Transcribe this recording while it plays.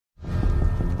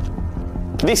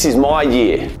This is my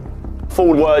year.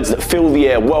 4 words that fill the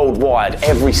air worldwide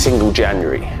every single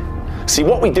January. See,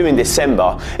 what we do in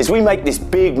December is we make this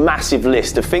big, massive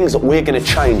list of things that we're going to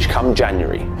change come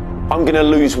January. I'm going to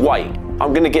lose weight.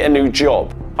 I'm going to get a new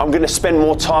job. I'm going to spend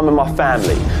more time with my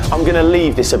family. I'm going to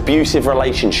leave this abusive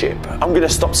relationship. I'm going to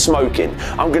stop smoking.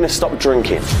 I'm going to stop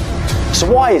drinking.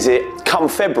 So why is it, come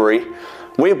February,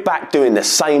 we're back doing the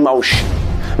same old shit?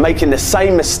 Making the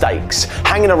same mistakes,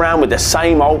 hanging around with the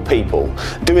same old people,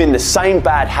 doing the same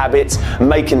bad habits,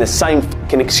 making the same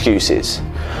fucking excuses.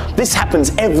 This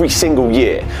happens every single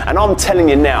year, and I'm telling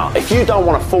you now, if you don't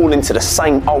want to fall into the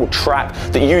same old trap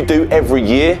that you do every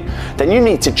year, then you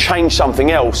need to change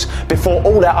something else before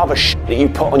all that other shit that you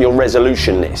put on your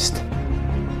resolution list.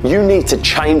 You need to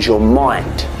change your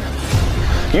mind.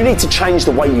 You need to change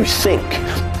the way you think,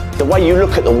 the way you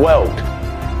look at the world,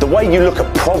 the way you look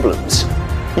at problems.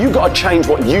 You've got to change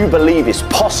what you believe is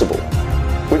possible.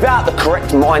 Without the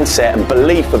correct mindset and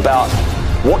belief about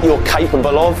what you're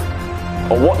capable of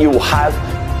or what you will have,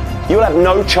 you'll have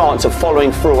no chance of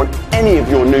following through on any of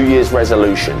your New Year's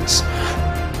resolutions.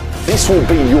 This will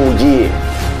be your year.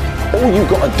 All you've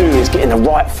got to do is get in the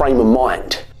right frame of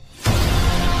mind.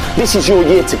 This is your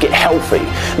year to get healthy.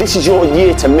 This is your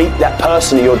year to meet that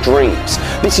person of your dreams.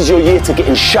 This is your year to get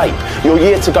in shape. Your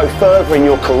year to go further in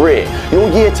your career. Your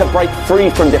year to break free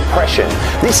from depression.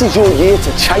 This is your year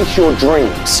to chase your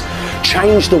dreams.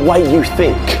 Change the way you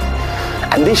think.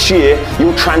 And this year,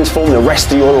 you'll transform the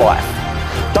rest of your life.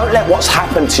 Don't let what's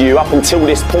happened to you up until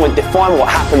this point define what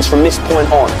happens from this point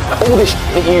on. All this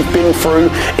that you've been through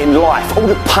in life, all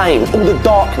the pain, all the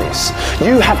darkness,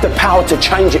 you have the power to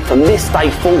change it from this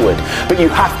day forward, but you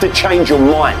have to change your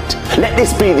mind. Let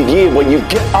this be the year where you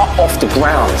get up off the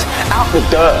ground, out the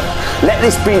dirt. Let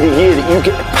this be the year that you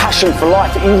get the passion for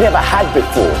life that you never had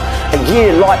before. A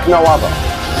year like no other.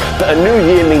 But a new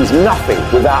year means nothing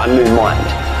without a new mind.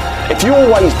 If you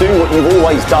always do what you've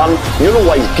always done, you'll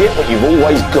always get what you've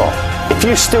always got. If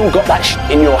you've still got that shit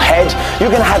in your head,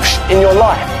 you're going to have shit in your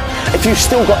life. If you've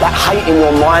still got that hate in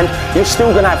your mind, you're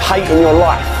still going to have hate in your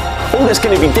life. All that's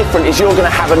going to be different is you're going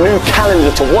to have a new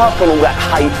calendar to work on all that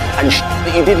hate and shit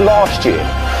that you did last year.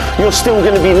 You're still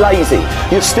going to be lazy.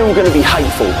 You're still going to be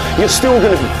hateful. You're still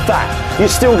going to be fat.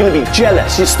 You're still going to be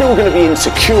jealous. You're still going to be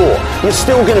insecure. You're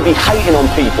still going to be hating on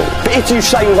people. But if you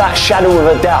say without a shadow of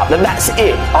a doubt that that's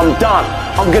it, I'm done,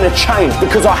 I'm going to change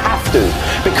because I have to,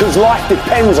 because life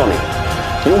depends on it,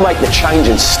 you'll make the change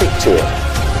and stick to it.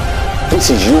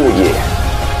 This is your year.